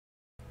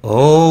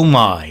Oh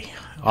my,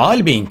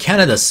 I'll be in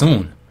Canada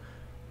soon.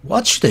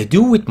 What should I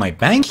do with my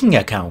banking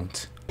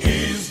account?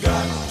 He's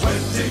got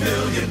 $20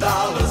 million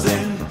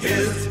in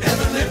his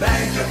heavenly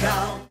bank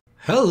account.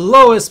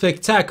 Hello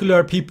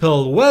spectacular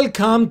people,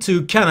 welcome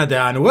to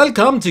Canada and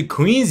welcome to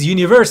Queen's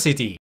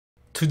University.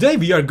 Today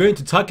we are going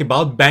to talk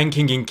about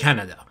banking in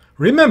Canada.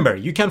 Remember,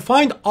 you can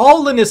find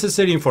all the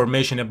necessary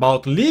information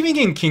about living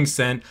in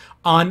Kingston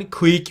on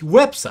QUIC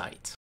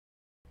website.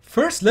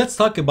 First, let's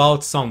talk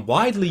about some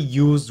widely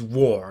used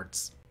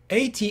words.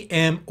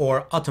 ATM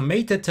or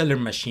automated teller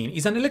machine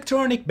is an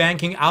electronic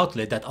banking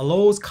outlet that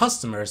allows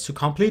customers to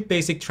complete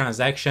basic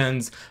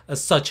transactions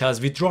such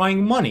as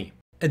withdrawing money.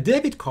 A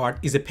debit card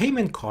is a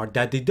payment card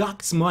that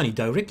deducts money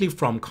directly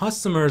from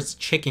customers'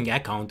 checking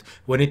account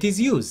when it is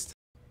used.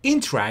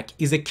 Interac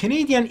is a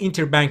Canadian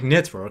interbank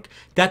network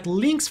that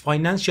links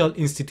financial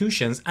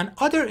institutions and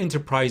other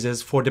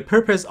enterprises for the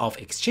purpose of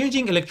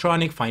exchanging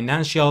electronic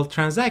financial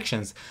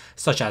transactions,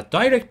 such as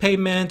direct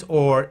payment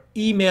or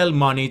email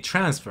money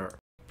transfer.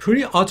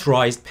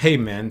 Pre-authorized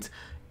payment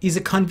is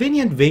a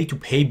convenient way to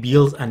pay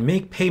bills and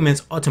make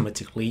payments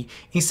automatically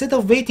instead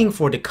of waiting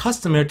for the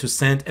customer to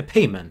send a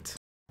payment.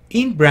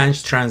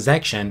 In-branch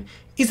transaction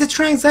is a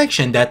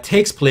transaction that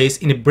takes place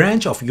in a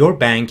branch of your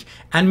bank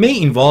and may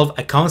involve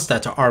accounts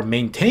that are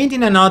maintained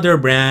in another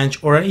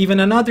branch or even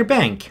another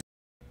bank.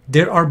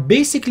 There are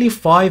basically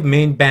 5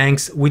 main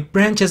banks with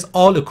branches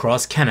all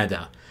across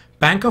Canada: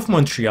 Bank of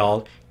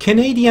Montreal,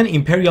 Canadian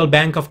Imperial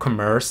Bank of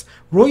Commerce,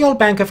 Royal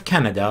Bank of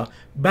Canada,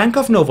 Bank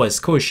of Nova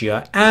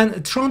Scotia,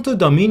 and Toronto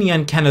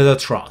Dominion Canada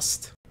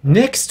Trust.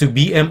 Next to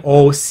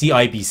BMO,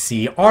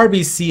 CIBC,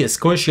 RBC,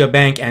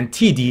 Scotiabank, and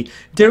TD,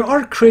 there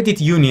are credit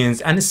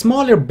unions and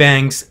smaller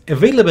banks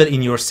available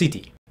in your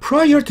city.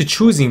 Prior to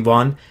choosing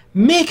one,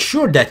 make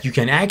sure that you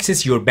can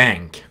access your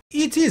bank.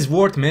 It is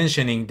worth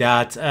mentioning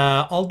that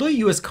although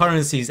US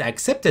currency is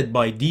accepted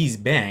by these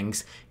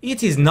banks,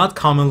 it is not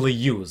commonly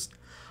used.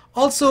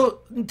 Also,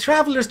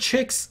 traveler's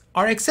checks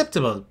are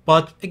acceptable,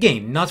 but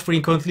again, not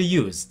frequently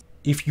used.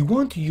 If you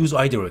want to use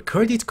either a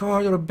credit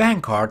card or a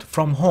bank card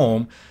from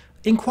home,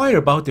 inquire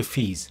about the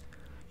fees.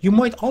 You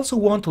might also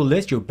want to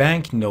let your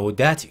bank know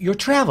that you're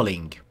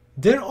traveling.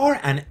 There are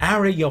an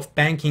array of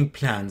banking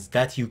plans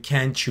that you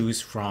can choose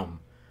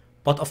from.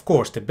 But of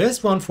course, the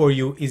best one for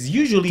you is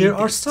usually there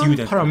are some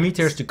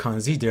parameters to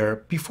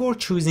consider before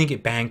choosing a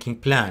banking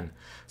plan,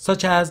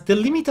 such as the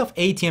limit of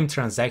ATM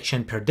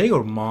transaction per day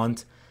or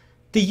month,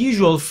 the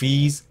usual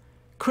fees,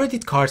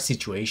 credit card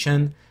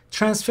situation,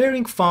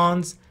 transferring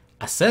funds,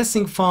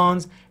 accessing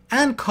funds,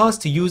 and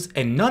cost to use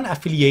a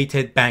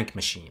non-affiliated bank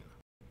machine.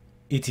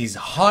 It is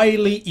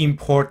highly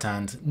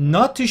important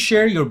not to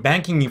share your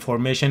banking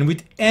information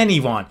with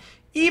anyone,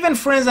 even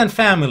friends and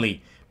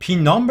family.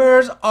 PIN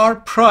numbers are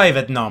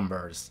private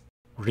numbers.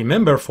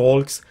 Remember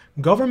folks,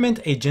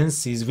 government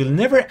agencies will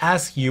never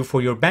ask you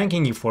for your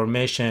banking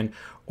information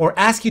or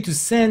ask you to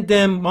send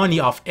them money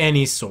of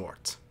any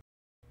sort.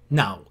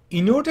 Now,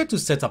 in order to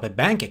set up a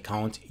bank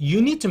account,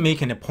 you need to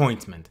make an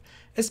appointment,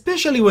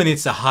 especially when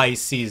it's a high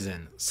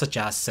season, such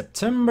as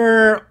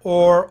September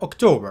or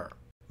October.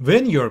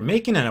 When you're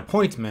making an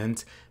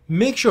appointment,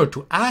 make sure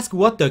to ask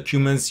what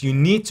documents you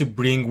need to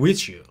bring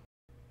with you.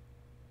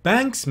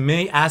 Banks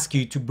may ask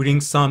you to bring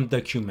some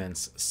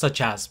documents, such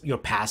as your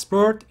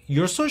passport,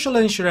 your social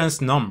insurance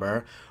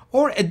number,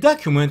 or a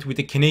document with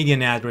a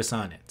Canadian address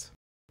on it.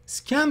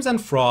 Scams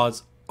and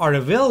frauds are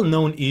a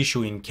well-known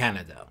issue in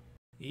Canada.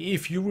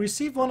 If you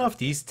receive one of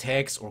these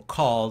texts or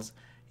calls,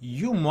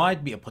 you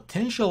might be a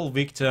potential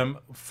victim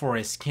for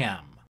a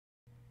scam.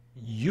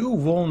 You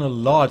won a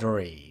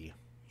lottery.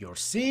 Your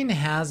SIN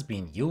has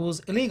been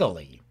used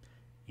illegally.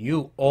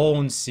 You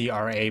own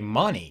CRA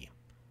money.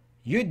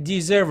 You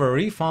deserve a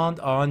refund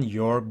on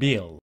your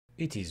bill.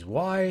 It is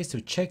wise to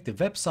check the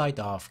website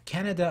of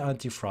Canada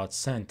Anti-Fraud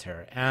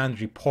Center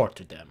and report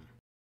to them.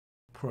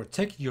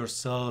 Protect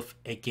yourself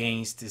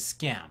against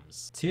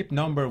scams. Tip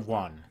number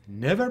 1.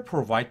 Never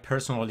provide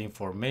personal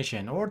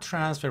information or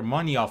transfer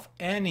money of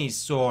any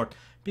sort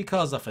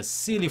because of a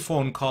silly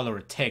phone call or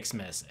a text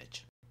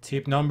message.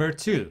 Tip number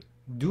 2.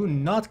 Do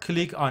not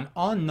click on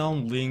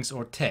unknown links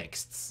or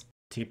texts.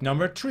 Tip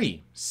number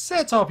 3.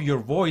 Set up your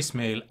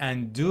voicemail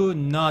and do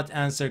not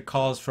answer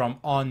calls from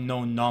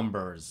unknown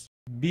numbers.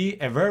 Be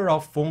aware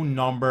of phone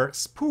number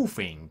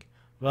spoofing.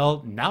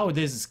 Well,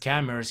 nowadays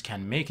scammers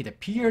can make it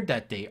appear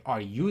that they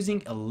are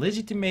using a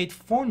legitimate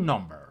phone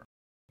number.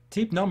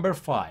 Tip number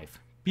 5.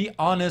 Be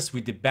honest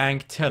with the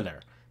bank teller.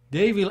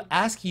 They will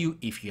ask you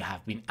if you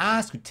have been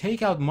asked to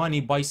take out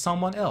money by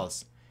someone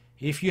else.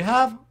 If you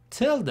have,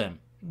 tell them.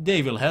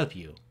 They will help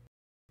you.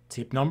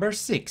 Tip number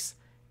 6.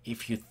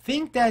 If you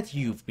think that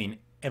you've been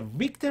a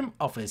victim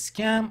of a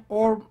scam,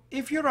 or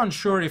if you're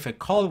unsure if a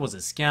call was a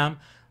scam,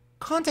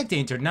 contact the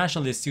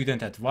International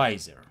Student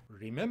Advisor.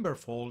 Remember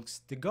folks,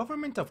 the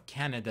Government of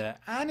Canada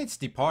and its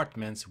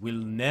departments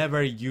will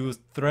never use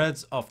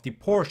threats of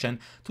deportation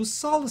to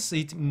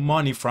solicit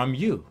money from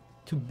you.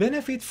 To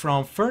benefit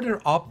from further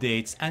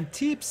updates and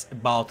tips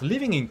about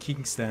living in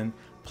Kingston,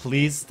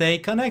 please stay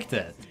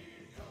connected.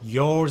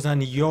 Yours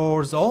and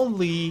yours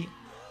only,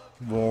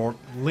 World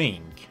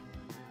Link.